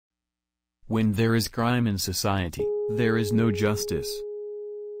When there is crime in society, there is no justice.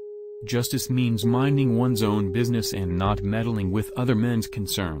 Justice means minding one's own business and not meddling with other men's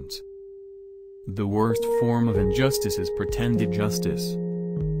concerns. The worst form of injustice is pretended justice.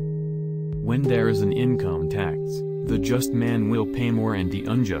 When there is an income tax, the just man will pay more and the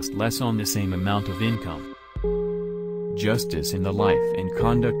unjust less on the same amount of income. Justice in the life and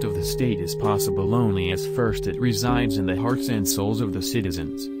conduct of the state is possible only as first it resides in the hearts and souls of the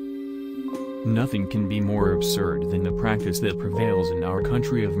citizens. Nothing can be more absurd than the practice that prevails in our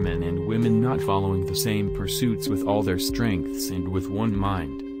country of men and women not following the same pursuits with all their strengths and with one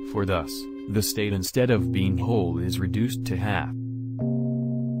mind, for thus, the state instead of being whole is reduced to half.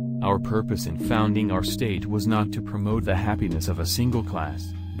 Our purpose in founding our state was not to promote the happiness of a single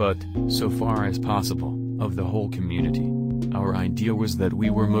class, but, so far as possible, of the whole community. Our idea was that we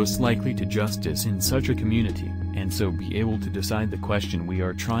were most likely to justice in such a community, and so be able to decide the question we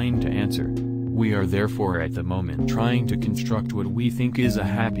are trying to answer. We are therefore at the moment trying to construct what we think is a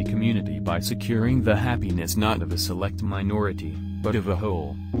happy community by securing the happiness not of a select minority, but of a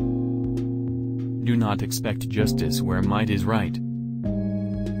whole. Do not expect justice where might is right.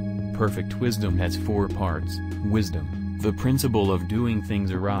 Perfect wisdom has four parts: wisdom, the principle of doing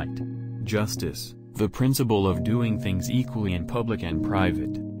things aright; justice, the principle of doing things equally in public and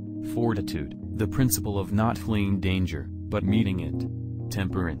private; fortitude, the principle of not fleeing danger, but meeting it;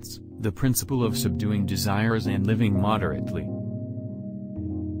 temperance, the principle of subduing desires and living moderately.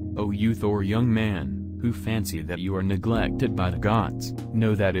 O youth or young man, who fancy that you are neglected by the gods,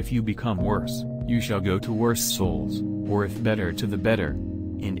 know that if you become worse, you shall go to worse souls, or if better to the better.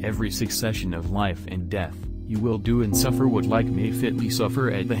 In every succession of life and death, you will do and suffer what like may fitly suffer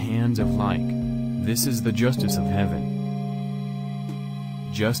at the hands of like. This is the justice of heaven.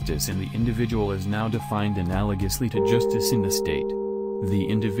 Justice in the individual is now defined analogously to justice in the state. The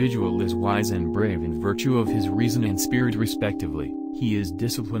individual is wise and brave in virtue of his reason and spirit respectively. He is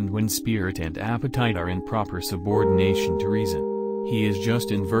disciplined when spirit and appetite are in proper subordination to reason. He is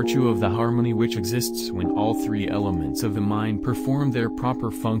just in virtue of the harmony which exists when all three elements of the mind perform their proper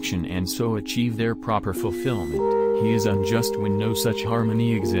function and so achieve their proper fulfillment. He is unjust when no such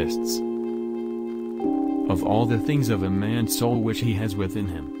harmony exists. Of all the things of a man's soul which he has within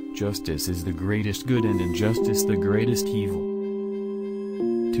him, justice is the greatest good and injustice the greatest evil.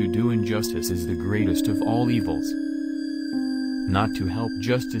 To do injustice is the greatest of all evils. Not to help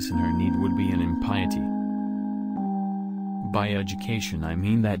justice in her need would be an impiety. By education I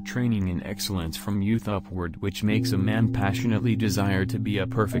mean that training in excellence from youth upward which makes a man passionately desire to be a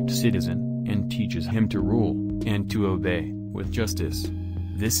perfect citizen, and teaches him to rule, and to obey, with justice.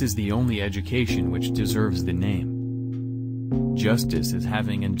 This is the only education which deserves the name. Justice is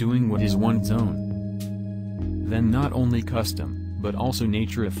having and doing what is one's own. Then not only custom, but also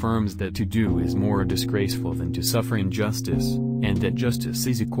nature affirms that to do is more disgraceful than to suffer injustice, and that justice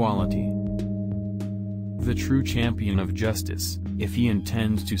is equality. The true champion of justice, if he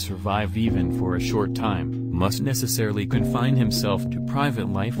intends to survive even for a short time, must necessarily confine himself to private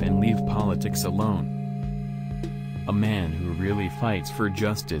life and leave politics alone. A man who really fights for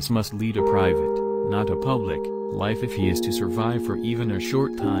justice must lead a private, not a public, life if he is to survive for even a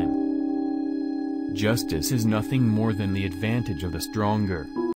short time. Justice is nothing more than the advantage of the stronger.